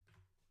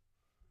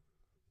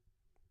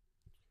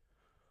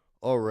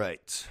All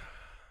right.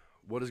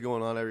 What is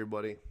going on,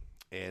 everybody?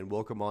 And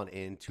welcome on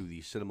into the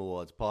Cinema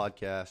Lords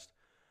podcast,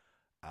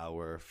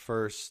 our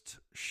first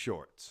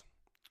short.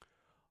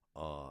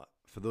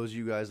 For those of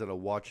you guys that are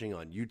watching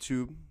on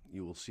YouTube,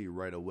 you will see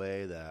right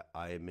away that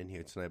I am in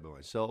here tonight by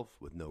myself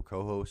with no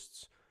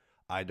co-hosts.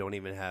 I don't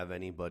even have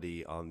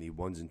anybody on the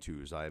ones and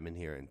twos. I am in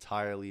here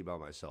entirely by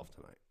myself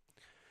tonight.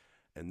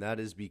 And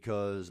that is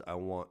because I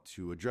want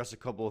to address a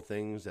couple of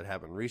things that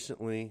happened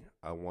recently.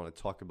 I want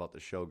to talk about the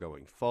show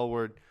going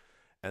forward.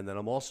 And then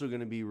I'm also going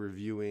to be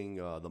reviewing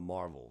the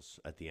Marvels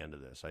at the end of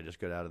this. I just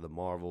got out of the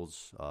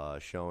Marvels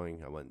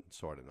showing. I went and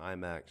saw it in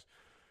IMAX.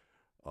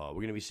 We're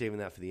going to be saving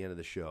that for the end of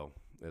the show.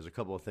 There's a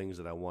couple of things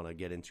that I want to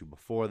get into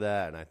before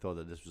that, and I thought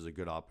that this was a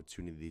good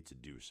opportunity to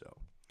do so.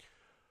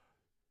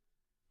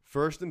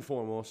 First and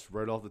foremost,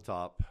 right off the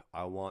top,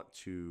 I want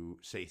to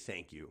say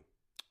thank you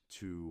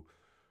to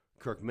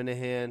Kirk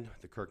Minihane,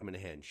 the Kirk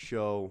Minihane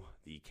Show,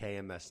 the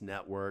KMS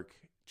Network,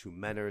 to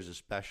Menners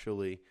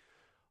especially.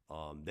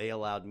 They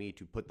allowed me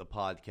to put the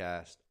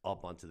podcast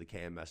up onto the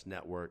KMS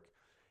Network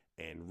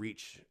and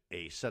reach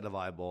a set of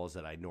eyeballs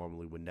that I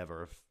normally would never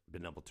have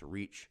been able to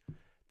reach.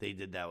 They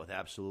did that with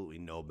absolutely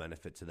no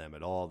benefit to them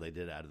at all. They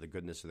did it out of the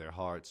goodness of their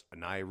hearts,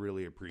 and I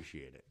really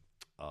appreciate it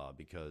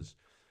because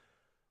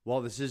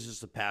while this is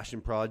just a passion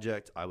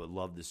project, I would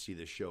love to see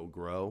the show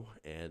grow,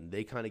 and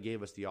they kind of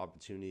gave us the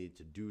opportunity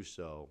to do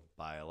so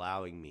by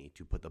allowing me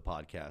to put the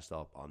podcast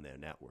up on their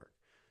network.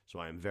 So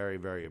I am very,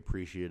 very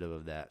appreciative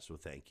of that, so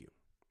thank you.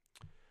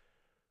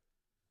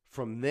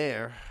 From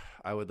there,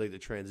 I would like to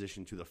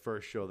transition to the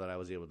first show that I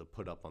was able to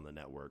put up on the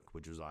network,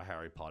 which was our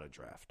Harry Potter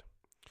draft.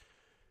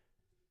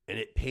 And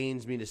it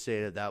pains me to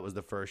say that that was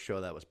the first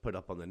show that was put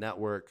up on the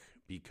network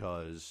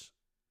because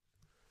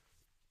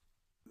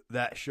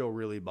that show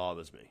really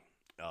bothers me.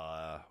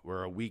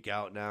 We're a week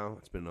out now.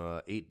 It's been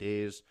 8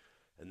 days,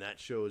 and that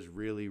show has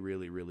really,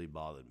 really, really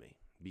bothered me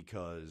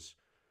because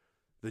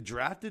the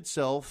draft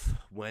itself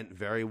went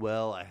very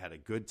well. I had a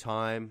good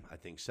time. I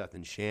think Seth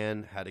and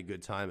Shan had a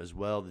good time as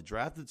well. The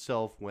draft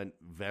itself went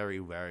very,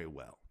 very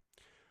well.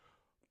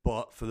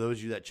 But for those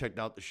of you that checked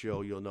out the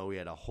show, you'll know we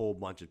had a whole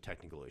bunch of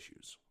technical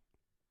issues.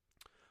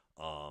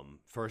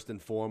 First and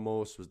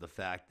foremost was the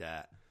fact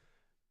that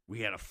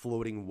we had a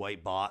floating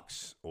white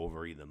box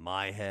over either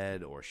my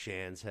head or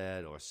Shan's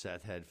head or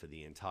Seth's head for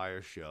the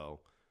entire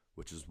show,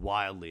 which is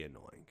wildly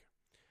annoying.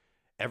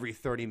 Every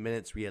 30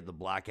 minutes, we had the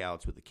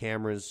blackouts with the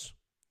cameras.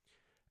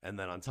 And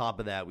then on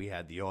top of that, we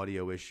had the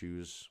audio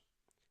issues.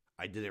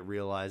 I didn't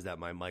realize that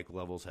my mic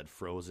levels had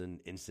frozen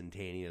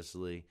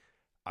instantaneously.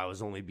 I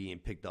was only being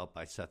picked up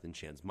by Seth and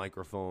Shan's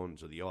microphone,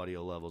 so the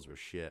audio levels were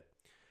shit.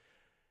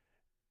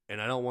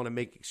 And I don't want to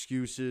make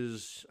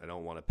excuses. I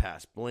don't want to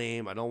pass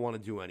blame. I don't want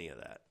to do any of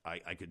that.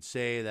 I could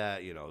say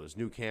that, there's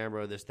new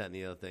camera, this, that, and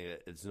the other thing.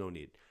 It's no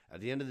need. At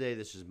the end of the day,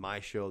 this is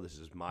my show. This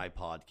is my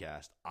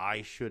podcast.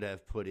 I should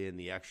have put in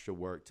the extra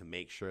work to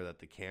make sure that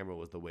the camera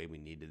was the way we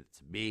needed it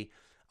to be.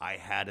 I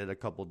had it a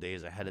couple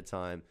days ahead of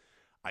time.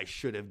 I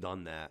should have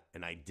done that,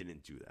 and I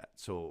didn't do that.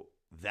 So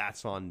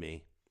that's on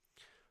me.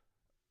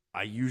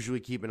 I usually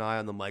keep an eye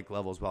on the mic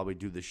levels while we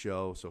do the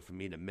show, so for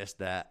me to miss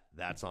that,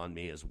 that's on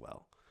me as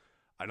well.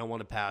 I don't want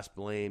to pass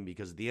blame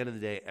because at the end of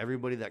the day,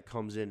 everybody that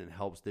comes in and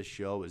helps this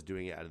show is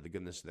doing it out of the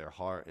goodness of their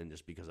heart and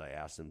just because I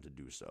asked them to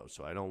do so.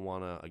 So I don't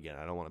want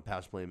to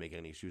pass blame, make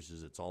any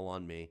excuses. It's all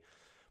on me.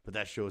 But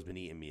that show has been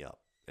eating me up.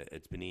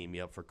 It's been eating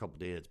me up for a couple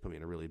days. It's put me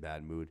in a really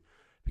bad mood.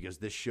 Because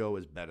this show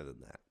is better than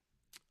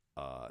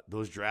that.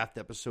 Those draft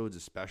episodes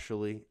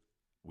especially,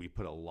 we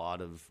put a lot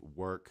of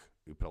work,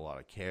 we put a lot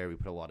of care, we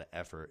put a lot of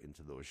effort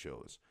into those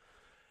shows.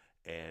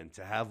 And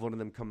to have one of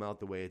them come out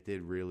the way it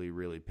did really,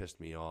 really pissed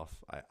me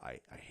off. I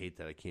hate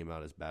that it came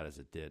out as bad as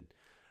it did.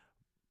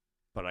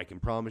 But I can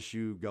promise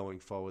you going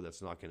forward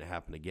that's not going to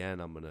happen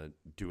again. I'm going to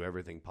do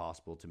everything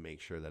possible to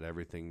make sure that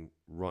everything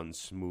runs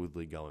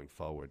smoothly going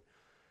forward.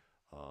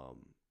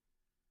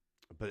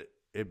 But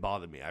it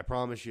bothered me. I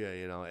promise you,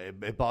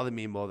 it bothered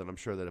me more than I'm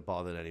sure that it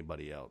bothered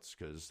anybody else.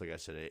 Because, like I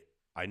said,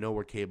 I know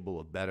we're capable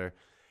of better.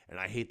 And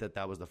I hate that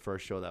that was the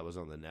first show that was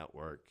on the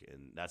network.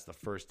 And that's the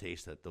first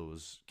taste that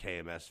those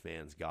KMS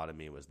fans got of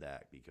me was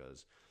that.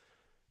 Because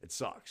it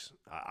sucks.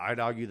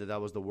 I'd argue that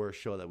that was the worst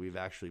show that we've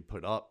actually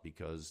put up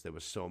because there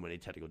was so many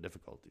technical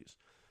difficulties.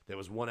 There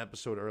was one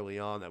episode early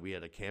on that we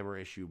had a camera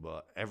issue,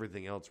 but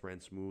everything else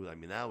ran smooth. I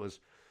mean, that was,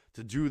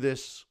 to do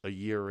this a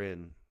year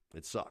in,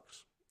 it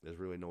sucks. There's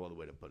really no other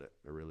way to put it.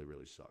 It really,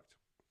 really sucked.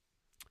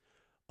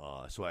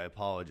 So I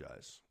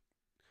apologize.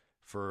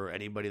 For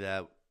anybody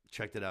that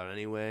checked it out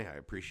anyway, I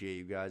appreciate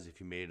you guys.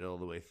 If you made it all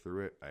the way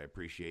through it, I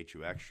appreciate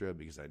you extra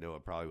because I know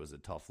it probably was a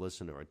tough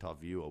listen or a tough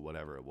view or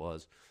whatever it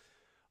was.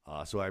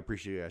 So I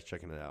appreciate you guys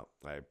checking it out.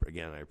 I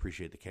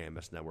appreciate the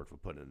KMS Network for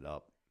putting it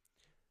up.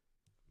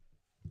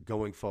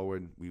 Going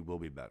forward, we will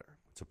be better.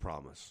 It's a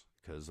promise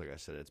because, like I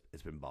said,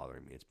 it's been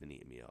bothering me. It's been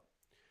eating me up.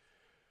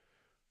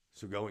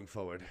 So going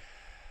forward,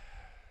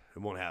 it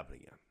won't happen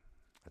again.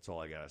 That's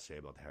all I got to say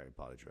about the Harry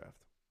Potter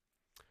draft.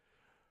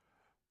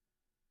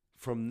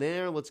 From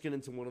there, let's get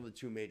into one of the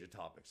two major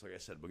topics. Like I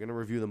said, we're going to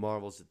review the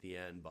Marvels at the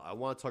end, but I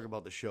want to talk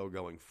about the show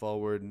going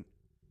forward,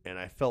 and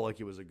I felt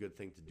like it was a good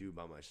thing to do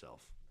by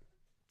myself.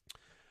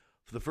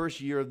 For the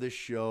first year of this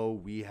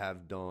show, we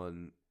have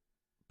done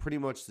pretty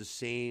much the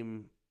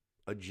same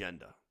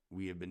agenda.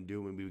 We've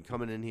been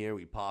coming in here,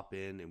 we pop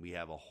in, and we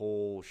have a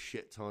whole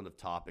shit ton of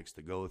topics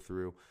to go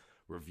through,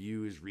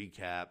 reviews,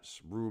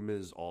 recaps,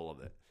 rumors, all of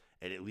it.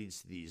 And it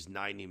leads to these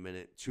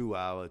 90-minute,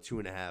 2-hour,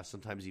 2.5,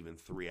 sometimes even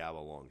 3-hour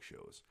long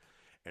shows.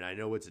 And I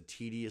know it's a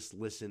tedious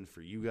listen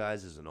for you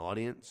guys as an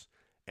audience,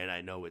 and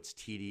I know it's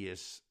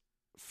tedious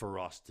for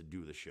us to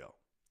do the show.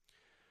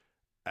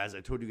 As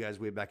I told you guys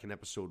way back in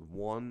episode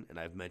 1, and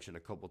I've mentioned a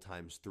couple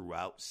times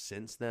throughout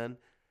since then,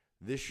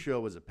 this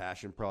show is a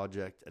passion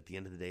project. At the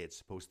end of the day, it's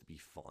supposed to be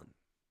fun.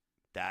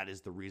 That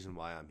is the reason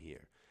why I'm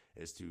here,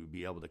 is to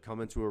be able to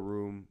come into a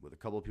room with a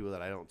couple of people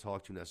that I don't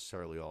talk to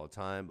necessarily all the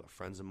time, but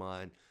friends of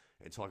mine,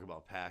 and talk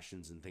about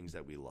passions and things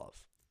that we love.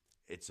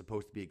 It's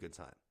supposed to be a good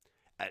time.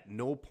 At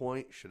no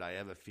point should I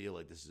ever feel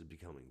like this is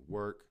becoming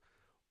work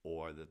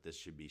or that this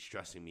should be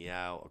stressing me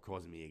out or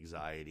causing me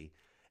anxiety.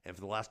 And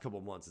for the last couple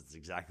of months, it's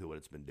exactly what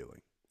it's been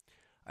doing.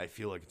 I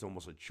feel like it's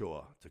almost a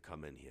chore to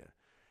come in here.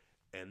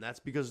 And that's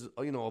because,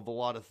 of a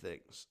lot of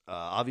things.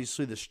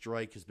 Obviously, the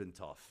strike has been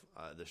tough.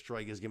 The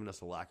strike has given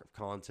us a lack of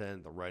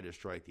content. The writer's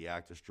strike, the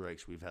actor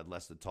strikes, we've had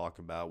less to talk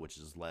about, which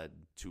has led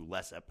to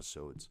less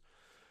episodes.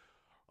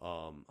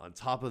 On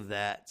top of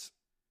that,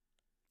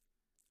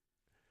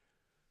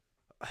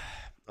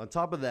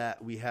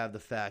 we have the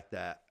fact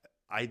that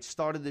I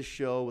started this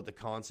show with the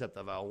concept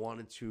of I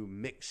wanted to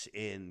mix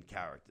in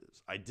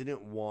characters. I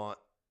didn't want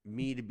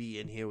me to be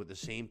in here with the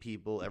same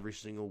people every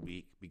single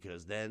week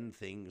because then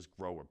things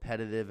grow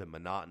repetitive and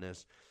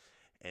monotonous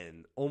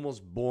and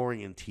almost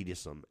boring and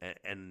tedious.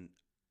 And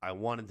I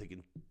wanted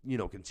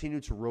to, continue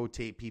to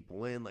rotate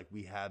people in like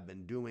we have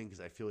been doing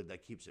because I feel like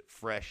that keeps it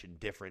fresh and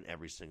different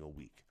every single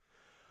week.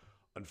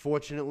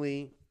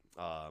 Unfortunately,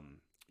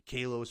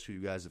 Kalos, who you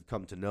guys have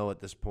come to know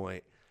at this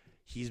point,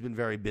 he's been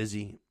very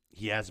busy.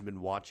 He hasn't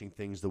been watching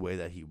things the way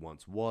that he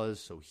once was,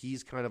 so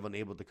he's kind of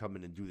unable to come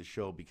in and do the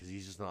show because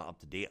he's just not up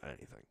to date on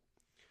anything.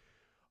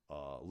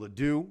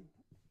 Ledoux,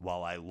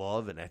 while I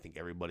love and I think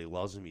everybody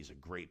loves him, he's a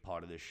great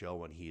part of this show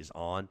when he is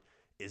on,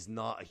 is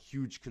not a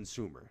huge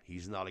consumer.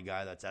 He's not a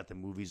guy that's at the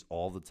movies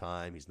all the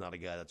time. He's not a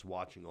guy that's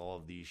watching all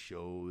of these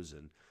shows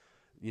and,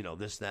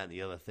 this, that, and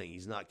the other thing.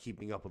 He's not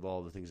keeping up with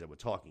all the things that we're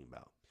talking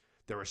about.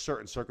 There are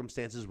certain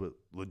circumstances where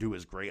Ledoux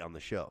is great on the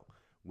show.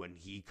 When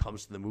he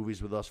comes to the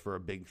movies with us for a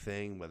big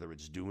thing, whether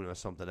it's Dune or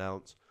something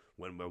else,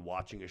 when we're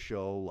watching a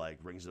show like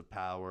Rings of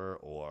Power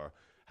or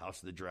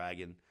House of the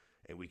Dragon,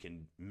 and we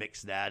can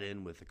mix that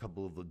in with a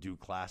couple of Ledoux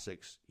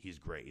classics, he's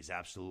great. He's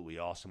absolutely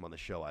awesome on the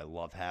show. I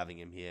love having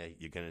him here.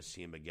 You're going to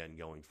see him again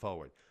going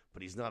forward.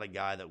 But he's not a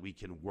guy that we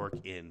can work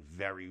in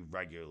very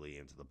regularly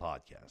into the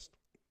podcast,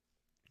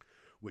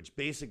 which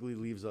basically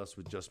leaves us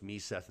with just me,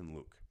 Seth, and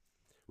Luke,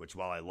 which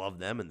while I love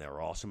them and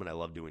they're awesome and I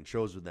love doing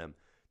shows with them,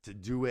 to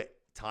do it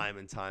time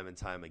and time and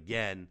time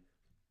again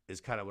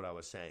is kind of what I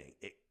was saying.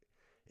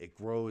 It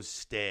grows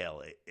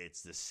stale.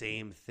 It's the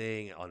same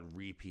thing on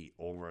repeat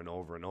over and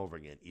over and over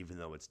again, even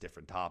though it's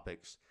different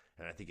topics.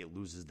 And I think it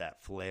loses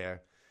that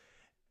flair.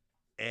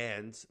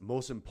 And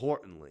most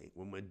importantly,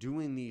 when we're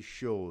doing these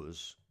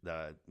shows that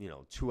are,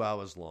 2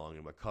 hours long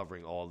and we're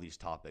covering all these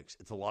topics,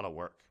 it's a lot of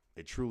work.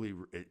 It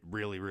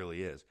really,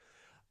 really is.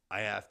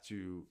 I have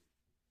to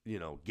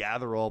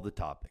gather all the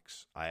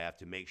topics. I have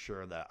to make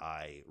sure that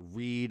I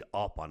read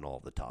up on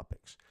all the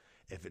topics.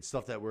 If it's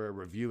stuff that we're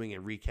reviewing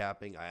and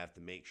recapping, I have to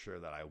make sure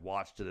that I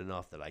watched it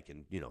enough that I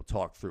can,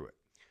 talk through it.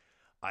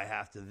 I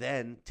have to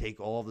then take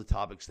all of the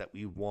topics that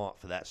we want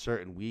for that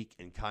certain week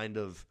and kind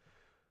of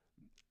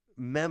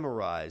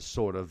memorize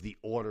sort of the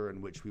order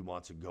in which we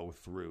want to go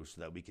through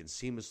so that we can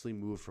seamlessly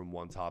move from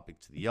one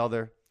topic to the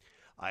other.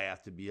 I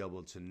have to be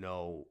able to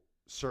know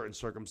certain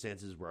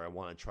circumstances where I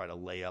want to try to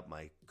lay up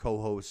my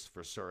co-hosts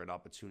for certain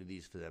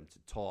opportunities for them to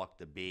talk,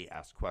 debate,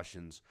 ask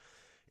questions.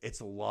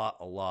 It's a lot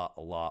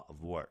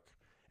of work.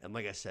 And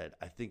like I said,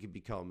 I think it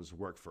becomes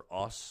work for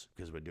us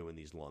because we're doing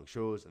these long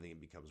shows. I think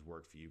it becomes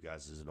work for you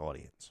guys as an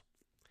audience.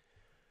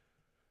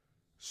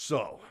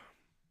 So,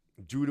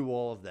 due to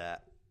all of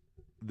that,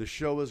 the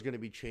show is going to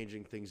be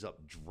changing things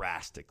up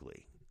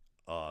drastically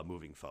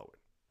moving forward.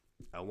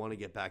 I want to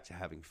get back to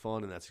having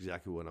fun, and that's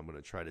exactly what I'm going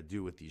to try to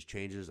do with these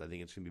changes. I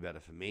think it's going to be better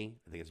for me.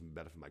 I think it's going to be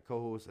better for my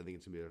co-host. I think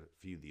it's going to be better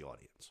for you, the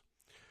audience.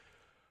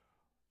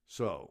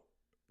 So,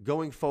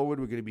 going forward,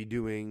 we're going to be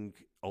doing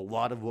a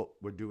lot of what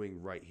we're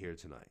doing right here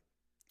tonight.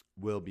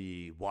 We'll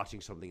be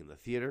watching something in the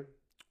theater.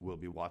 We'll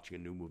be watching a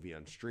new movie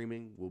on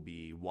streaming. We'll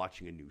be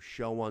watching a new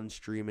show on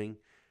streaming.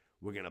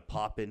 We're going to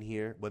pop in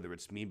here, whether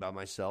it's me by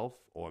myself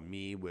or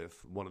me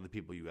with one of the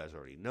people you guys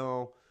already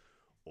know,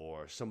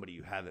 or somebody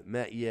you haven't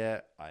met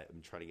yet.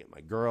 I'm trying to get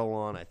my girl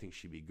on. I think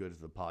she'd be good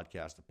for the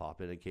podcast to pop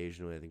in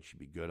occasionally. I think she'd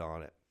be good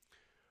on it.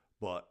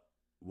 But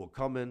we'll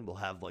come in. We'll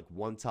have like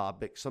one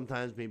topic.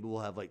 Sometimes maybe we'll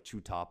have like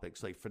two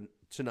topics. Like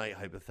tonight,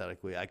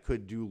 hypothetically. I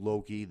could do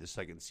Loki, the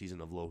second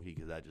season of Loki,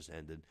 because that just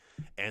ended,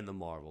 and the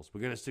Marvels.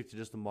 We're going to stick to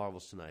just the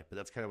Marvels tonight, but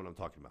that's kind of what I'm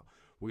talking about.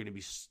 We're going to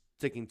be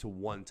sticking to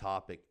one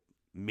topic,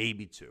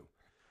 maybe two.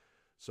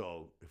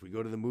 So if we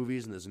go to the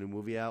movies and there's a new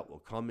movie out, we'll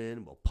come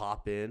in, we'll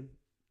pop in,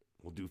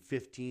 we'll do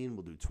 15,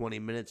 we'll do 20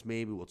 minutes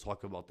maybe. We'll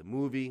talk about the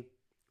movie,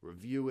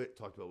 review it,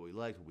 talk about what we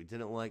liked, what we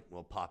didn't like,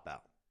 we'll pop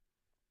out.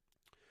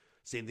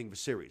 Same thing for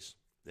series.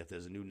 If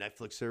there's a new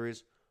Netflix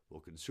series, we'll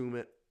consume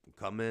it, we'll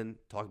come in,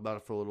 talk about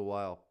it for a little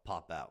while,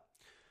 pop out.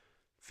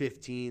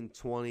 15,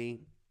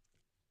 20,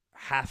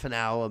 half an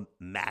hour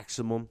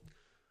maximum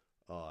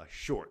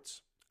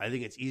shorts. I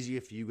think it's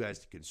easier for you guys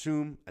to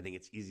consume. I think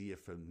it's easier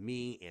for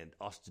me and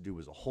us to do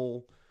as a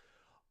whole.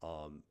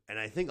 And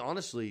I think,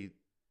 honestly,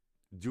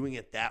 doing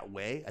it that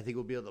way, I think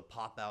we'll be able to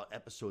pop out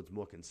episodes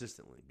more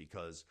consistently,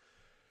 because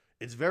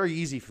it's very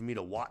easy for me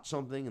to watch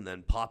something and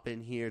then pop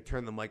in here,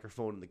 turn the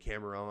microphone and the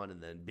camera on,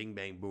 and then bing,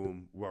 bang,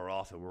 boom, we're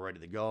off and we're ready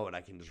to go, and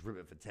I can just rip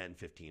it for 10,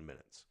 15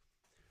 minutes.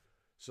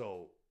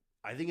 So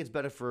I think it's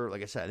better for,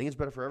 like I said, I think it's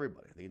better for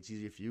everybody. I think it's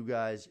easier for you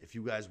guys. If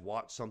you guys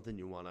watch something,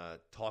 you want to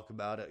talk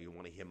about it, you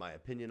want to hear my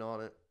opinion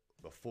on it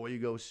before you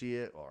go see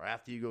it or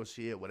after you go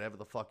see it, whatever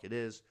the fuck it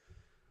is,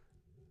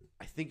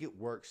 I think it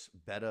works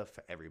better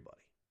for everybody.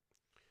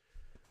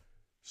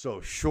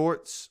 So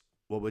shorts,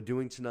 what we're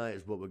doing tonight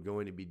is what we're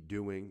going to be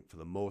doing for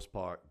the most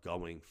part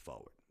going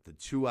forward. The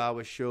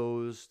 2-hour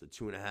shows, the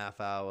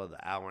 2.5 hour,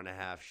 the hour and a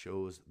half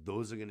shows,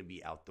 those are going to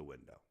be out the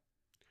window,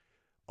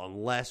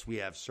 unless we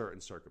have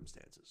certain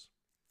circumstances.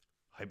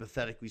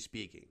 Hypothetically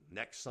speaking,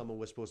 next summer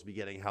we're supposed to be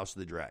getting House of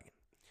the Dragon.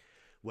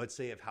 Let's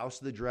say if House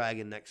of the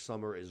Dragon next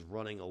summer is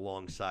running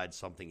alongside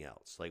something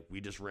else, like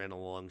we just ran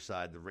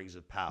alongside the Rings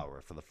of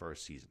Power for the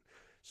first season.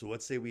 So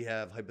let's say we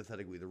have,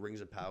 hypothetically, the Rings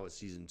of Power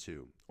Season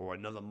 2, or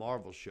another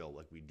Marvel show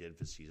like we did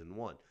for Season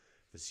 1.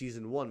 For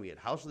Season 1, we had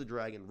House of the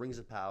Dragon, Rings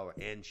of Power,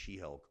 and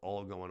She-Hulk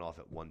all going off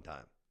at one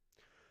time.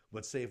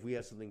 Let's say if we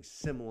have something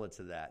similar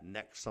to that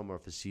next summer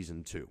for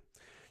Season 2.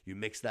 You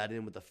mix that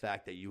in with the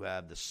fact that you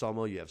have the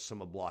summer, you have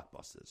summer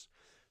blockbusters.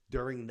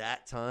 During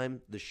that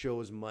time, the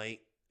shows might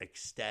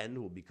extend.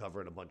 We'll be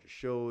covering a bunch of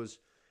shows.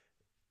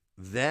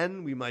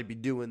 Then we might be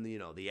doing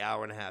the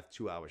hour and a half,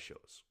 2-hour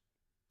shows.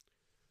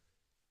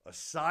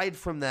 Aside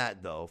from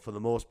that, though, for the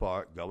most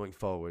part, going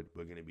forward,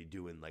 we're going to be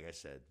doing, like I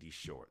said, these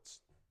shorts.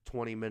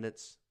 20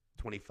 minutes,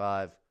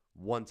 25,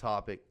 one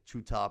topic,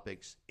 two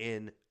topics,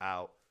 in,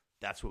 out.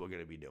 That's what we're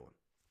going to be doing.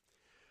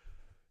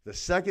 The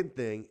second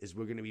thing is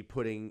we're going to be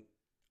putting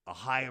a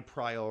higher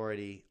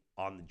priority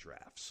on the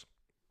drafts.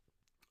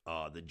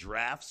 The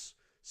drafts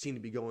seem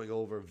to be going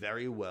over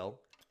very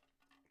well.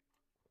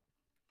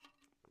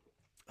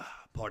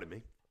 Pardon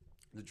me.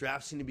 The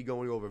drafts seem to be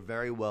going over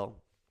very well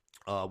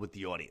with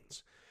the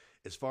audience.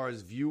 As far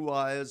as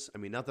view-wise, I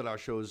mean, not that our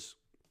shows,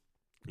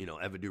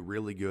 ever do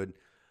really good.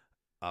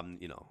 I'm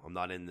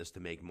not in this to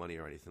make money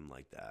or anything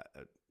like that.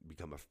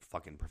 Become a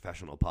fucking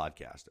professional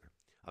podcaster.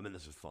 I'm in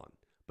this for fun.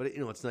 But,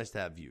 it's nice to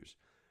have views.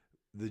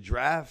 The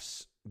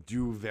drafts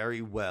do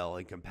very well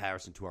in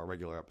comparison to our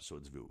regular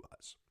episodes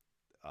view-wise.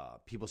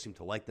 People seem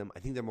to like them. I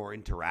think they're more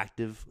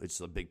interactive.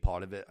 It's a big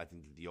part of it. I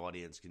think that the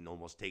audience can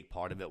almost take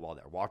part of it while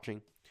they're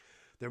watching.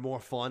 They're more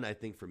fun, I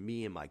think, for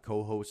me and my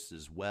co-hosts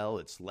as well.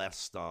 It's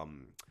less,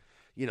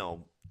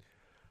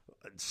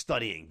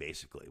 studying,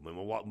 basically. When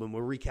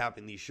we're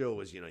recapping these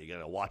shows, you got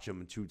to watch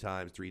them 2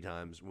 times, 3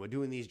 times. When we're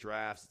doing these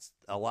drafts,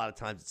 a lot of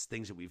times it's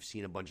things that we've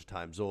seen a bunch of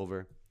times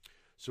over.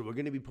 So we're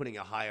going to be putting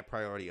a higher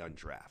priority on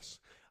drafts.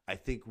 I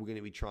think we're going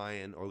to be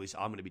trying, or at least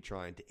I'm going to be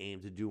trying to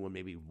aim to do one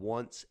maybe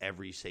once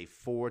every, say,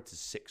 4 to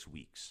 6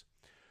 weeks.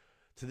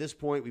 To this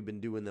point, we've been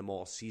doing them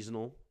all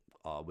seasonal,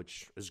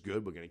 which is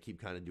good. We're going to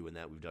keep kind of doing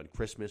that. We've done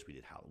Christmas. We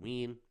did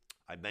Halloween.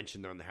 I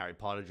mentioned during the Harry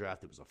Potter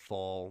draft, it was a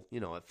fall.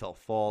 It felt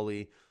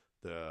fall-y.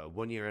 The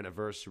 1-year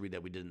anniversary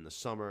that we did in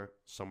the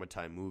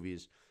summertime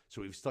movies.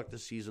 So we've stuck to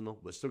seasonal.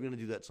 We're still going to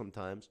do that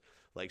sometimes.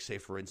 Like, say,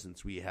 for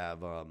instance, we have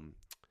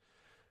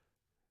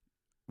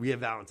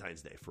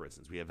Valentine's Day, for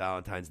instance. We have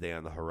Valentine's Day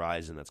on the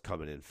horizon that's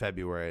coming in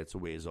February. It's a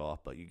ways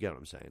off, but you get what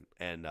I'm saying.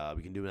 And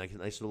we can do like a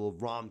nice little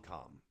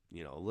rom-com,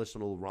 a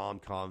little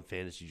rom-com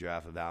fantasy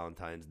draft of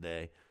Valentine's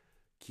Day.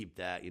 Keep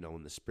that,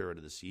 in the spirit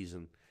of the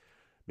season.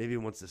 Maybe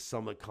once the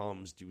summer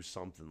comes, do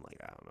something like,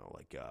 I don't know,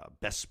 like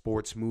best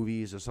sports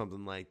movies or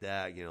something like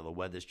that. The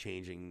weather's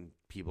changing.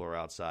 People are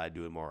outside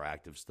doing more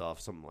active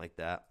stuff, something like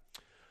that.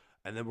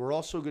 And then we're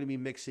also going to be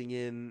mixing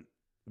in,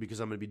 because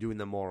I'm going to be doing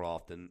them more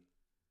often,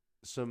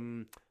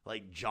 some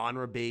like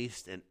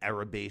genre-based and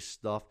era-based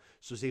stuff.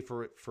 So say,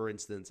 for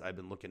instance, I've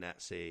been looking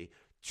at, say,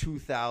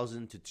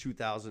 2000 to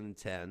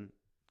 2010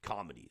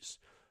 comedies,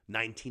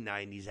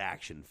 1990s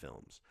action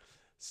films,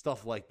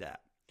 stuff like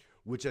that,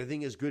 which I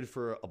think is good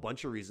for a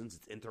bunch of reasons.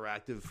 It's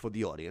interactive for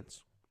the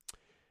audience.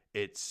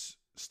 It's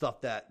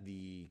stuff that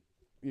the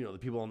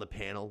people on the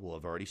panel will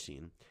have already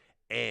seen.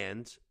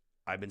 And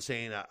I've been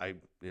saying that I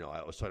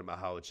was talking about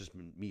how it's just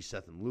been me,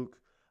 Seth, and Luke.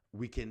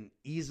 We can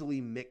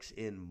easily mix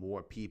in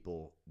more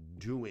people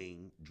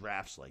doing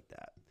drafts like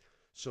that.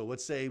 So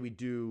let's take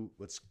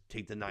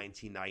the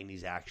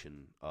 1990s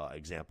action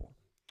example.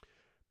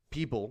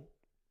 People,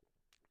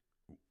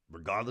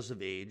 regardless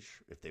of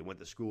age, if they went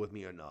to school with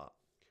me or not,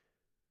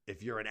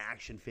 if you're an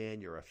action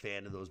fan, you're a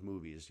fan of those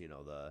movies,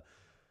 the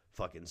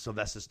fucking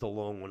Sylvester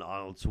Stallone,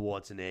 Arnold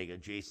Schwarzenegger,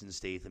 Jason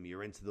Statham,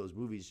 you're into those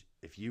movies.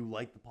 If you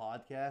like the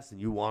podcast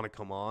and you want to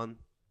come on,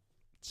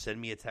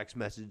 send me a text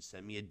message,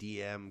 send me a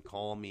DM,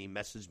 call me,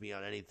 message me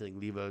on anything,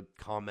 leave a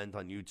comment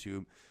on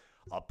YouTube.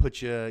 I'll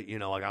put you,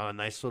 like on a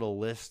nice little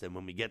list, and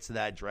when we get to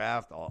that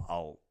draft,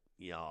 I'll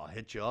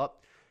hit you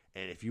up.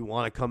 And if you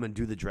want to come and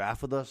do the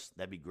draft with us,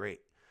 that'd be great.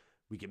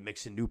 We can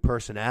mix in new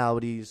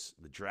personalities.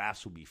 The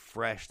drafts will be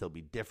fresh. They'll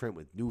be different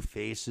with new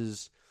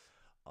faces.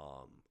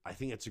 I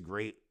think it's a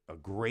great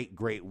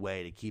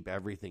way to keep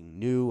everything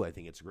new. I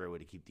think it's a great way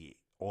to keep the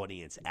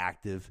audience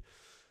active.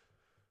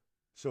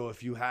 So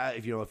if you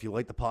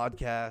like the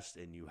podcast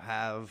and you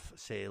have,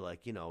 say,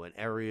 like, an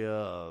area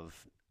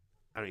of,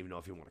 I don't even know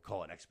if you want to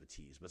call it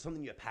expertise, but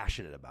something you're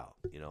passionate about,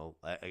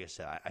 like I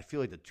said, I feel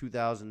like the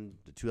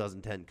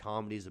 2010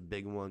 comedy is a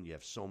big one. You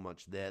have so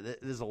much there.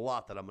 There's a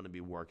lot that I'm going to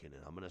be working in.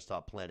 I'm going to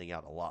start planning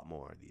out a lot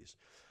more of these,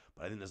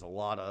 but I think there's a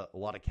lot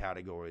of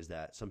categories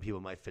that some people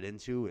might fit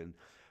into. And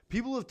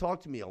people have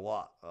talked to me a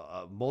lot,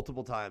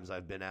 multiple times.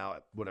 I've been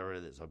out, whatever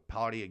it is, a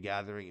party, a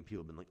gathering, and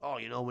people have been like, oh,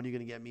 when are you going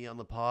to get me on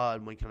the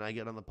pod? When can I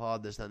get on the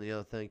pod? This, that, and the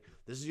other thing.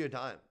 This is your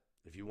time.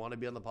 If you want to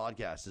be on the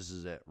podcast, this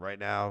is it right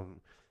now.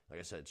 Like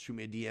I said, shoot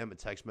me a DM, a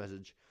text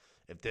message.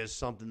 If there's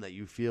something that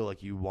you feel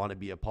like you want to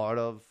be a part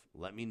of,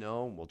 let me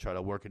know. We'll try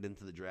to work it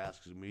into the drafts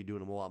because we'll be doing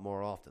them a lot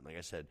more often. Like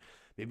I said,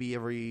 maybe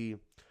I'm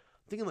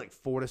thinking like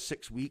 4 to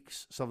 6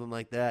 weeks, something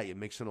like that. You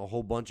mix in a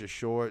whole bunch of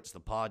shorts. The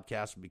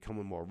podcast will be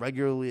coming more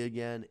regularly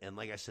again. And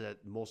like I said,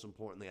 most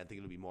importantly, I think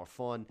it'll be more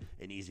fun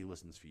and easy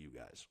listens for you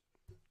guys.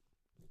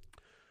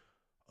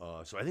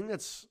 So I think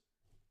that's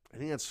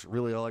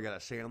really all I got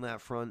to say on that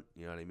front.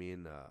 You know what I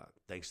mean?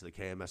 Thanks to the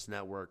KMS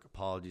Network.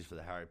 Apologies for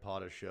the Harry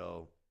Potter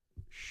show.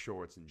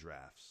 Shorts and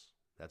drafts.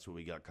 That's what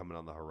we got coming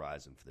on the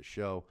horizon for the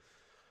show.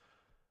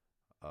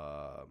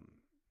 I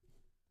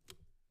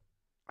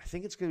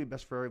think it's going to be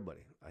best for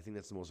everybody. I think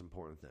that's the most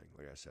important thing.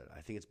 Like I said,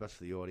 I think it's best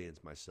for the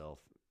audience, myself,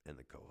 and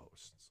the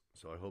co-hosts.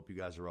 So I hope you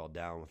guys are all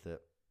down with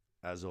it.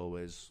 As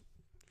always,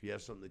 if you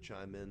have something to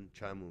chime in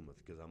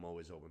with, because I'm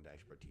always open to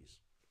expertise.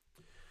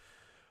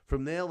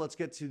 From there, let's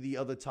get to the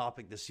other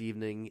topic this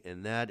evening,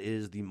 and that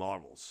is the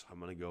Marvels. I'm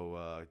going to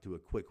go do a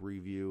quick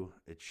review.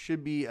 I'm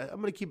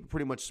going to keep it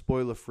pretty much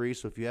spoiler-free,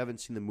 so if you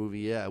haven't seen the movie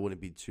yet, I wouldn't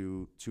be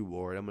too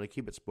worried. I'm going to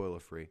keep it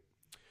spoiler-free.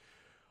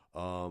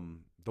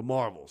 The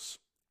Marvels.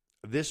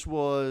 This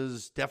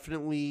was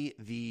definitely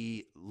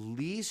the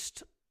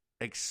least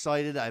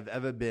excited I've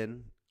ever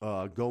been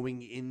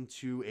going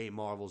into a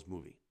Marvels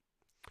movie.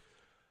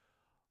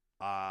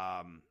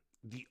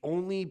 The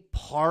only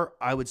part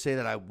I would say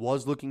that I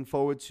was looking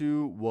forward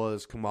to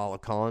was Kamala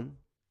Khan.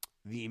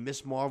 The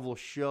Ms. Marvel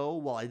show,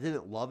 while I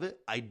didn't love it,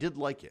 I did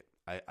like it.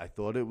 I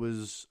thought it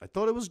was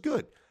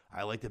good.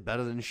 I liked it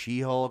better than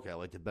She-Hulk. I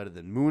liked it better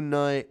than Moon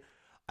Knight.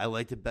 I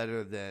liked it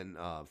better than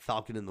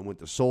Falcon and the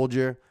Winter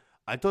Soldier.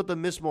 I thought the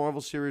Ms.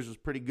 Marvel series was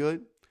pretty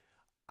good.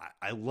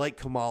 I like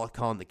Kamala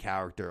Khan, the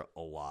character,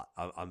 a lot.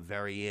 I'm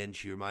very in.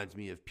 She reminds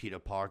me of Peter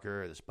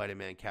Parker, the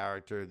Spider-Man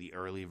character, the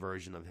early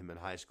version of him in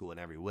high school in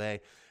every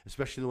way,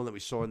 especially the one that we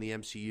saw in the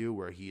MCU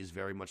where he is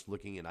very much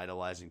looking and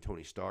idolizing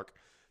Tony Stark.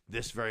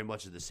 This very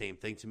much is the same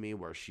thing to me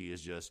where she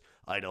is just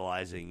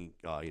idolizing,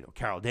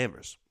 Carol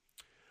Danvers.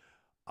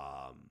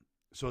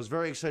 So I was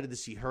very excited to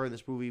see her in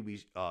this movie.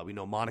 We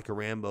know Monica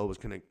Rambeau was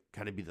going to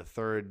kind of be the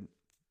third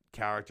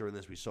character in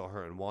this. We saw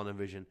her in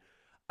WandaVision.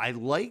 I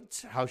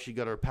liked how she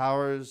got her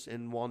powers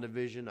in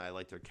WandaVision. I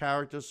liked her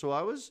character, so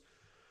I was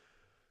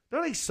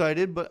not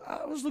excited, but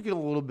I was looking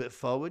a little bit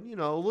forward,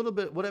 a little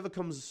bit, whatever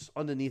comes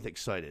underneath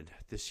excited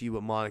to see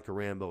what Monica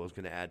Rambeau was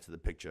going to add to the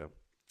picture.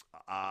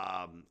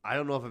 I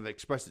don't know if I've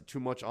expressed it too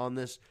much on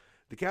this.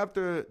 The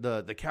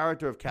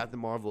character of Captain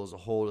Marvel as a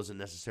whole doesn't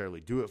necessarily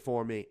do it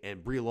for me,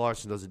 and Brie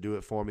Larson doesn't do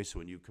it for me, so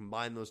when you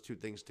combine those two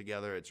things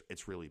together,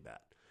 it's really bad.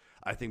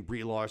 I think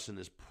Brie Larson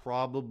is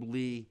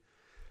probably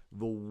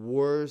the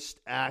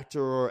worst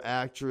actor or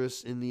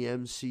actress in the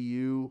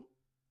MCU,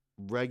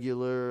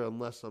 regular,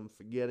 unless I'm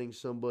forgetting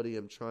somebody.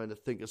 I'm trying to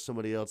think of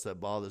somebody else that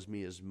bothers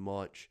me as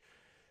much.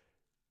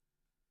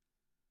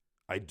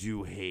 I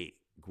do hate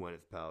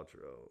Gwyneth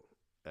Paltrow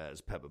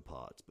as Pepper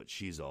Potts, but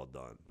she's all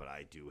done. But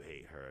I do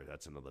hate her.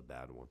 That's another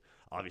bad one.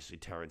 Obviously,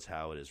 Terrence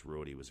Howard as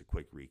Rhodey was a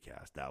quick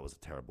recast. That was a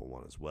terrible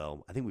one as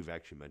well. I think we've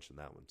actually mentioned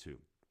that one too.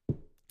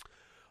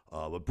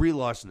 But Brie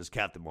Larson as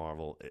Captain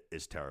Marvel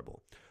is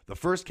terrible. The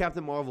first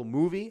Captain Marvel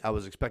movie I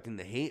was expecting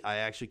to hate. I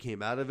actually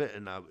came out of it,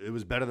 and it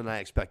was better than I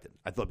expected.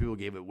 I thought people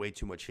gave it way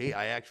too much hate.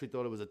 I actually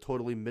thought it was a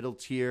totally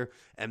middle-tier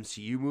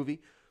MCU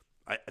movie.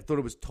 I thought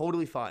it was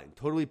totally fine,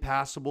 totally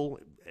passable.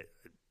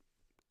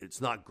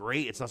 It's not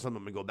great. It's not something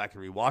I'm going to go back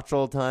and rewatch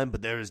all the time,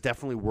 but there is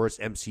definitely worse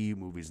MCU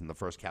movies than the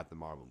first Captain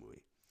Marvel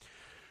movie.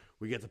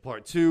 We get to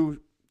part 2.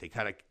 They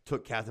kind of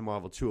took Captain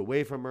Marvel 2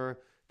 away from her.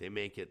 They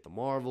make it the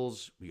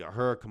Marvels. We got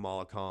her,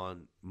 Kamala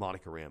Khan,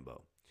 Monica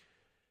Rambeau.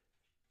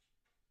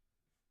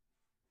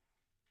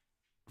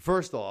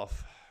 First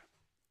off,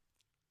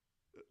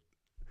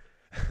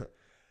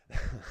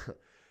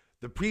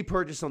 the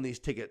pre-purchase on these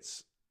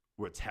tickets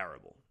were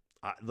terrible.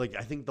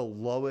 I think the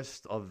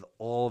lowest of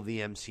all of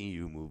the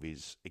MCU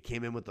movies. It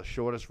came in with the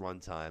shortest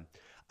runtime.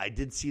 I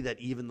did see that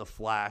even The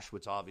Flash,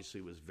 which obviously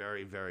was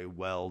very, very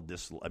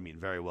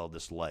very well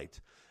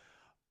disliked,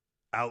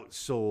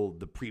 outsold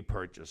the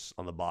pre-purchase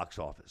on the box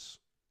office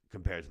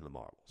compared to the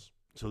Marvels.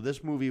 So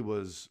this movie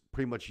was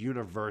pretty much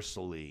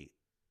universally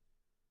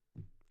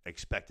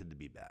expected to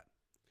be bad.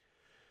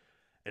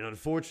 And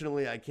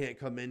unfortunately, I can't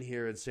come in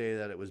here and say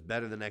that it was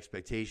better than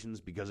expectations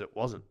because it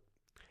wasn't.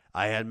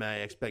 I had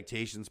my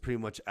expectations pretty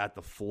much at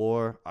the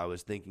floor. I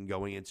was thinking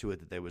going into it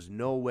that there was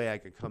no way I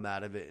could come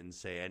out of it and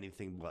say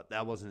anything but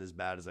that wasn't as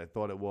bad as I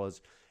thought it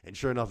was. And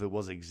sure enough, it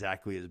was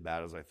exactly as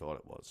bad as I thought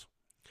it was.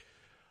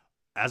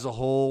 As a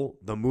whole,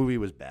 the movie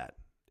was bad.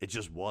 It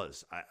just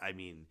was. I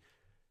mean,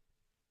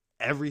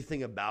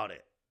 everything about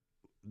it.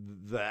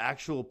 The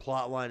actual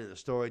plot line and the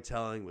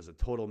storytelling was a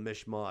total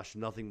mishmash.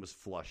 Nothing was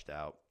flushed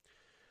out.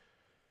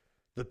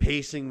 The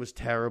pacing was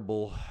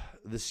terrible.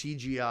 The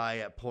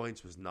CGI at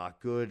points was not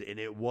good, and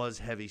it was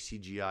heavy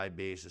CGI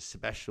based,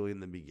 especially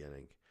in the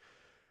beginning.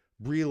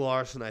 Brie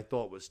Larson, I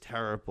thought, was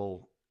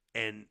terrible.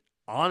 And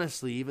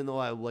honestly, even though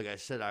I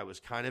was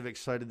kind of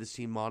excited to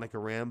see Monica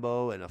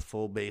Rambeau in a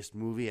full-based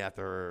movie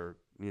after her,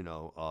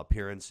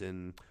 appearance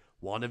in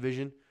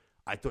WandaVision,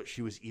 I thought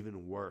she was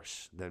even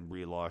worse than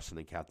Brie Larson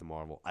in Captain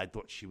Marvel. I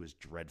thought she was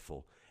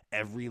dreadful.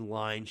 Every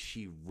line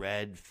she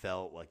read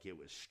felt like it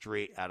was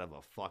straight out of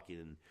a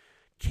fucking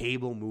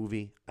cable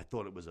movie. I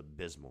thought it was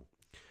abysmal.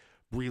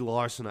 Brie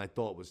Larson, I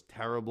thought, was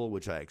terrible,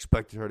 which I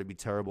expected her to be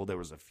terrible. There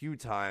was a few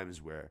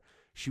times where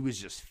she was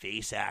just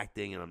face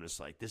acting, and I'm just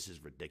like, this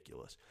is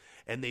ridiculous.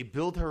 And they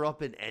built her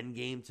up in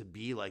Endgame to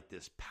be like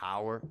this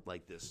power,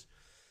 like this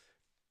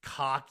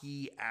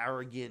cocky,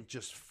 arrogant,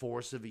 just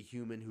force of a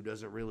human who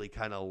doesn't really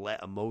kind of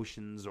let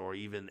emotions or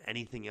even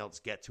anything else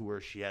get to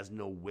her. She has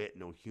no wit,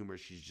 no humor.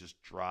 She's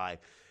just dry.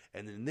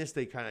 And in this,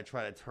 they kind of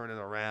try to turn it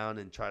around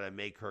and try to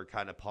make her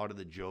kind of part of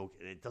the joke,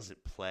 and it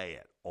doesn't play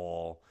at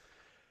all.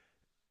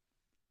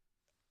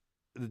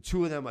 The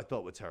two of them I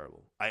thought were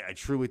terrible. I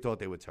truly thought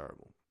they were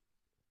terrible.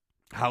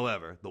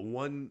 However, the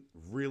one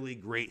really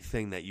great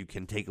thing that you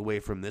can take away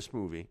from this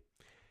movie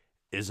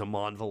is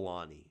Iman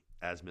Vellani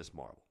as Miss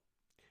Marvel.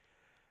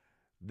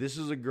 This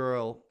is a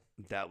girl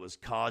that was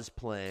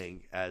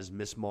cosplaying as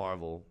Miss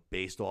Marvel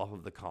based off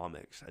of the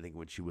comics, I think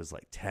when she was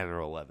like 10 or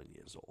 11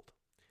 years old.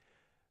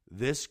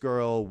 This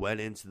girl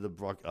went into the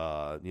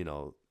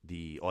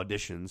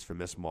auditions for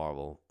Miss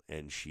Marvel,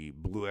 and she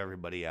blew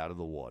everybody out of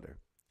the water.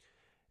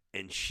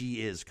 And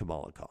she is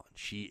Kamala Khan.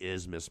 She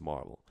is Miss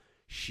Marvel.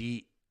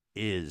 She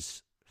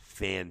is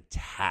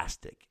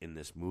fantastic in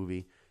this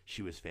movie.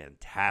 She was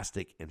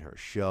fantastic in her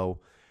show.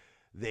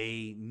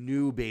 They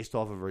knew based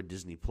off of her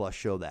Disney Plus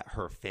show that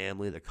her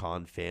family, the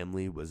Khan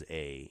family, was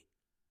a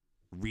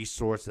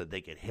resource that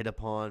they could hit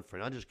upon for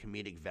not just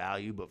comedic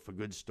value, but for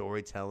good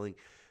storytelling.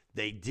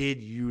 They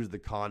did use the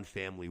Khan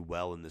family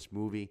well in this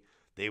movie.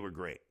 They were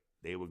great.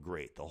 They were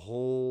great. The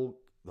whole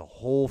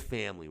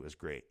family was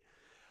great.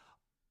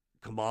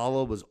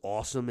 Kamala was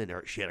awesome, and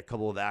she had a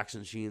couple of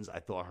action scenes. I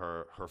thought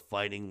her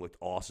fighting looked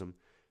awesome.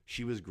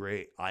 She was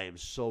great. I am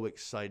so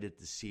excited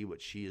to see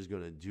what she is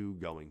going to do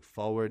going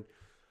forward.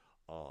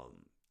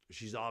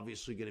 She's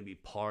obviously going to be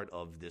part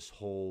of this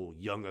whole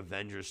Young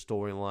Avengers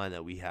storyline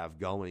that we have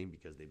going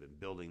because they've been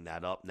building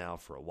that up now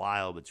for a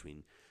while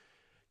between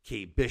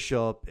Kate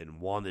Bishop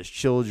and Wanda's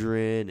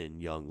children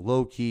and young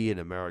Loki and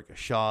America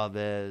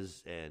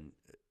Chavez, and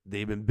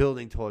they've been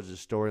building towards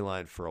this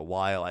storyline for a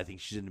while. I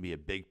think she's going to be a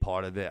big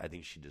part of it. I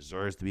think she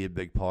deserves to be a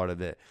big part of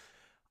it.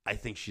 I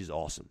think she's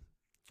awesome.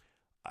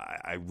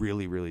 I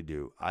really, really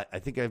do. I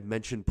think I've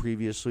mentioned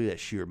previously that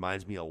she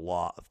reminds me a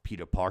lot of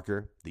Peter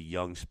Parker, the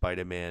young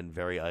Spider-Man,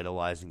 very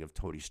idolizing of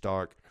Tony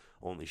Stark,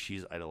 only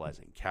she's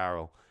idolizing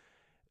Carol.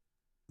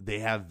 They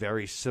have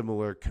very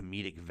similar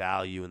comedic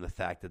value in the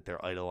fact that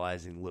they're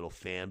idolizing little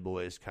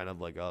fanboys, kind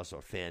of like us, or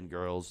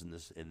fangirls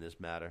in this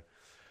matter.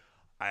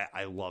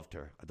 I loved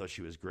her. I thought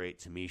she was great.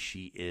 To me,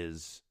 she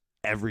is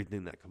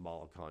everything that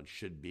Kamala Khan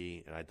should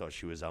be, and I thought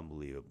she was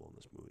unbelievable in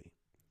this movie.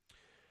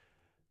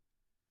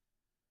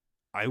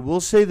 I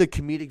will say the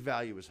comedic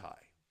value is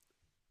high,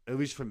 at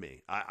least for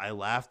me. I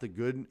laughed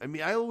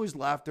I always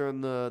laugh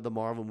during the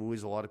Marvel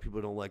movies. A lot of people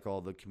don't like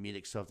all the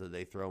comedic stuff that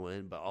they throw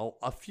in, but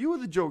a few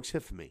of the jokes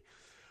hit for me.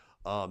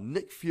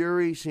 Nick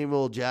Fury,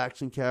 Samuel L.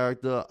 Jackson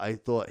character, I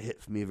thought hit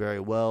for me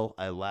very well.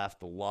 I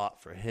laughed a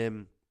lot for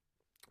him.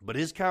 But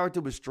his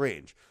character was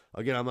strange.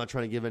 Again, I'm not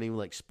trying to give any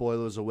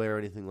spoilers away or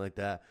anything like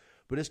that.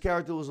 But his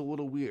character was a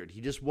little weird. He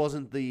just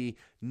wasn't the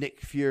Nick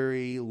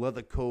Fury,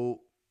 leather coat,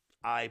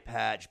 eye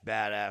patch,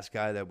 badass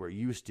guy that we're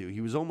used to. He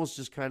was almost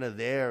just kind of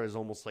there as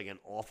almost like an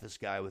office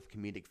guy with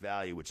comedic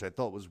value, which I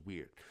thought was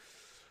weird.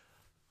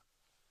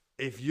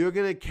 If you're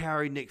going to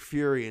carry Nick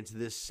Fury into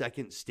this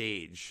second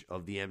stage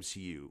of the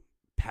MCU,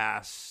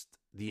 past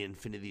the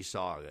Infinity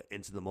Saga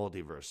into the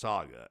Multiverse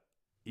Saga,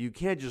 you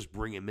can't just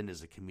bring him in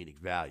as a comedic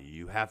value.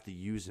 You have to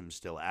use him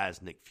still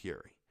as Nick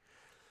Fury,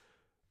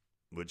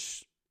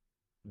 which,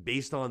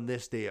 based on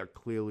this, they are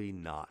clearly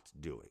not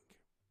doing.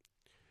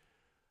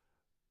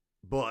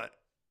 But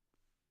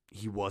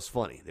he was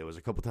funny. There was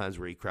a couple times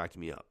where he cracked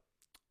me up.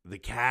 The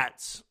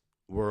cats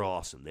were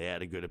awesome. They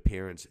had a good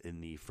appearance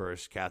in the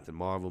first Captain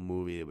Marvel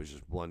movie. It was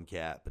just one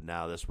cat, but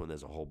now this one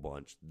there's a whole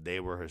bunch. They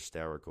were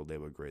hysterical. They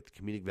were great. The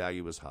comedic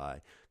value was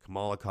high.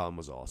 Kamala Khan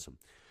was awesome.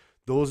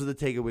 Those are the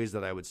takeaways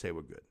that I would say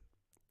were good,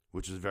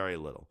 which is very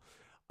little.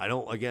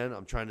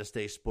 I'm trying to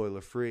stay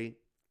spoiler free.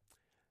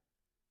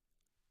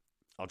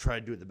 I'll try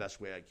to do it the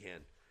best way I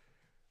can.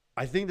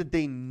 I think that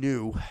they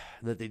knew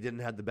that they didn't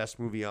have the best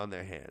movie on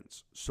their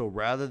hands. So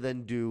rather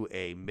than do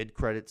a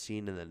mid-credit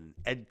scene and then an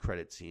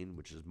end-credit scene,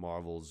 which is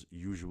Marvel's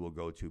usual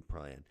go-to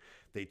plan,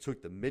 they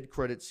took the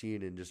mid-credit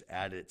scene and just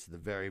added it to the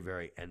very,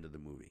 very end of the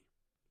movie.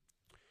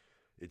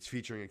 It's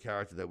featuring a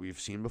character that we've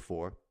seen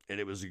before, and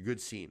it was a good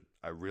scene.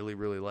 I really,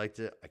 really liked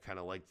it. I kind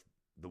of liked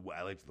the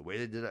way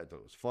they did it. I thought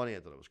it was funny. I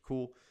thought it was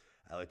cool.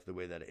 I liked the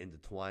way that it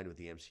intertwined with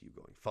the MCU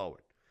going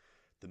forward.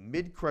 The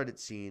mid-credit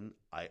scene,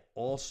 I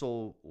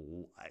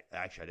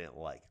didn't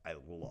like. I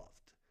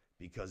loved,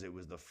 because it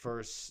was the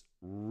first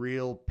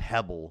real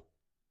pebble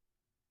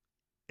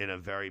in a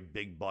very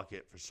big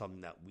bucket for something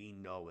that we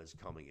know is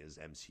coming as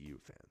MCU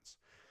fans.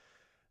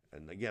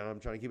 And again, I'm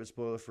trying to keep it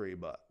spoiler-free,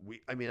 but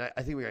I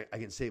think I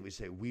can safely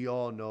say we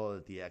all know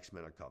that the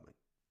X-Men are coming.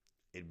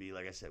 It'd be,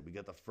 like I said, we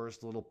got the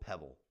first little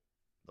pebble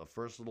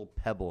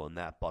in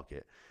that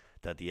bucket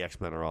that the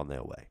X-Men are on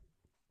their way.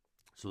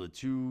 So the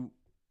two...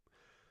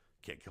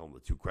 Can't kill them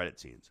with two credit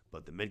scenes,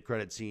 but the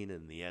mid-credit scene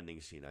and the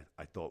ending scene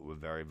I thought were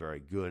very, very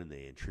good, and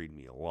they intrigued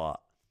me a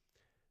lot,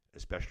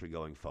 especially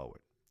going forward.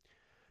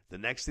 The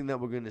next thing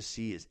that we're going to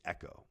see is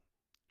Echo,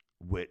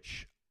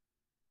 which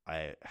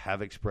I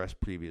have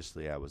expressed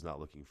previously I was not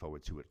looking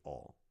forward to at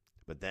all.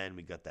 But then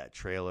we got that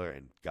trailer,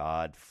 and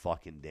god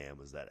fucking damn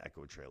was that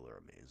Echo trailer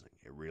amazing.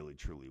 It really,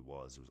 truly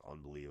was. It was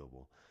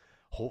unbelievable.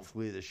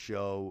 Hopefully the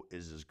show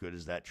is as good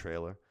as that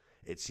trailer.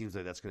 It seems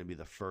like that's going to be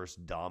the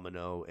first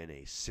domino in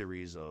a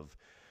series of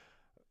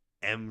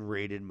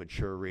M-rated,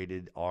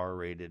 mature-rated,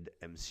 R-rated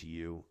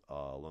MCU,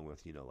 along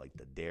with, like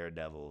the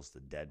Daredevils, the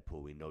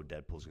Deadpool. We know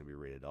Deadpool's going to be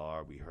rated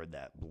R. We heard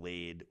that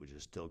Blade, which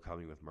is still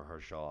coming with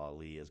Mahershala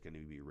Ali, is going to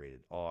be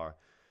rated R.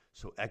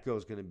 So Echo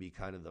is going to be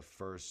kind of the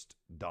first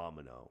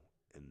domino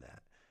in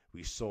that.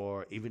 We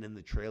saw, even in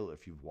the trailer,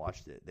 if you've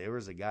watched it, there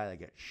was a guy that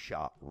got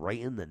shot right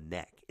in the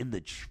neck in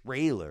the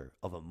trailer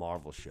of a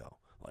Marvel show.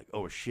 Like,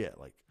 oh shit,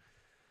 like,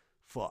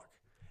 fuck.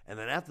 And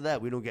then after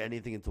that, we don't get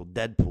anything until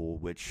Deadpool,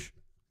 which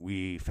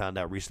we found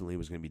out recently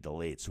was going to be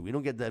delayed. So we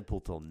don't get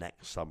Deadpool till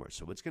next summer.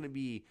 So it's going to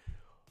be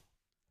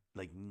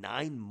like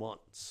 9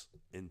 months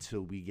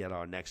until we get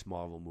our next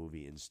Marvel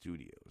movie in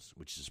studios,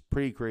 which is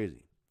pretty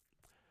crazy.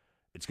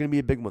 It's going to be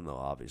a big one, though,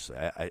 obviously.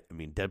 I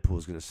mean, Deadpool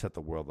is going to set the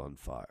world on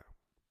fire.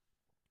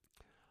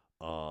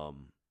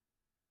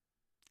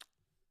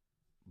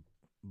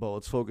 But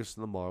let's focus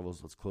on the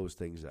Marvels. Let's close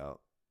things out.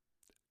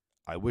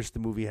 I wish the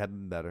movie had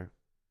been better.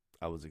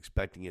 I was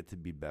expecting it to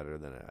be better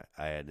than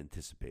I had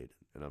anticipated.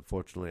 And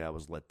unfortunately, I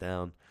was let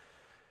down.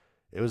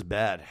 It was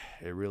bad.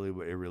 It really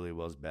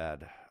was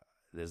bad.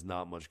 There's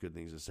not much good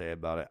things to say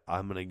about it.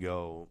 I'm going to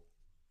go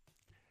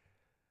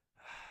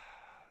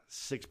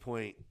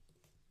 6.2.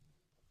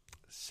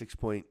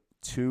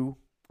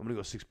 I'm going to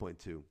go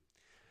 6.2.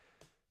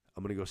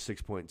 I'm going to go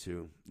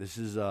 6.2. This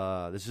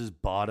is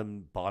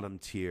bottom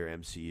tier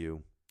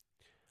MCU.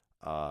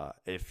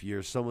 If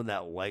you're someone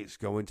that likes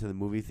going to the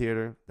movie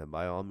theater, then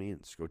by all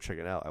means, go check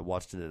it out. I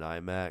watched it in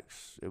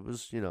IMAX. It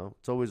was,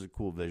 it's always a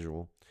cool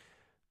visual.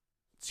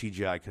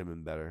 CGI could have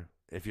been better.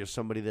 If you're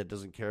somebody that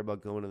doesn't care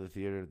about going to the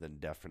theater, then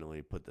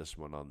definitely put this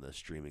one on the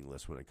streaming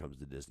list when it comes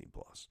to Disney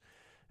Plus.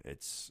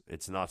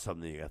 It's not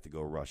something you have to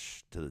go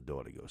rush to the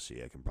door to go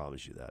see. I can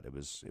promise you that. It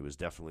was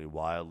definitely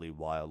wildly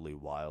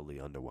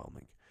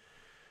underwhelming.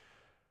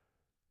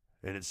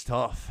 And it's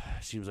tough.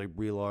 It seems like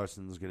Brie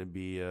Larson's going to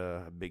be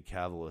a big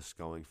catalyst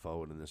going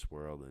forward in this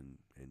world,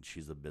 and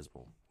she's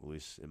abysmal, at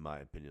least in my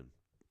opinion.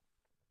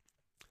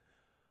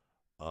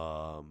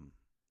 But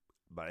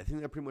I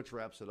think that pretty much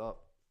wraps it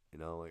up.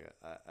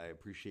 I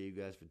appreciate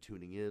you guys for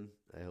tuning in.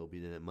 I hope you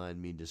didn't mind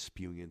me just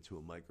spewing into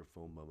a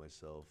microphone by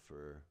myself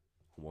for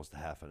almost a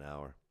half an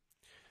hour.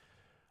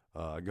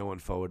 Going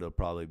forward, I'll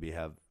probably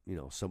have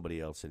somebody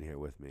else in here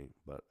with me,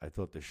 but I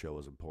thought this show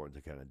was important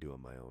to kind of do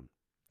on my own.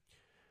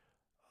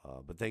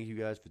 But thank you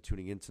guys for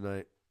tuning in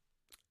tonight.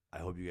 I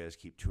hope you guys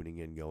keep tuning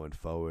in going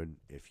forward.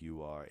 If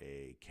you are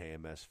a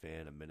KMS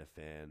fan, a Minute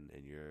fan,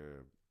 and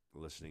you're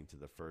listening to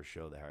the first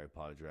show, the Harry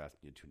Potter Draft,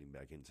 and you're tuning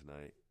back in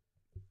tonight,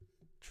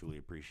 truly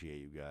appreciate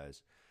you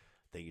guys.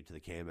 Thank you to the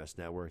KMS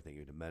Network. Thank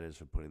you to Menace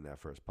for putting that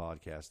first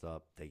podcast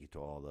up. Thank you to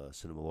all the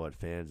Cinema Lord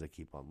fans that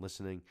keep on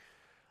listening.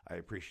 I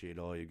appreciate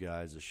all you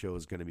guys. The show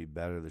is going to be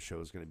better. The show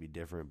is going to be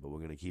different, but we're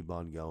going to keep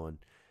on going.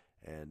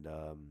 And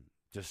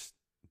just...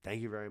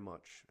 thank you very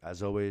much.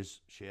 As always,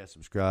 share,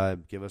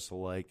 subscribe, give us a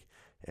like.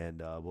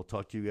 And we'll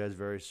talk to you guys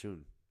very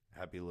soon.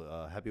 Happy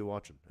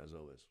watching, as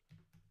always.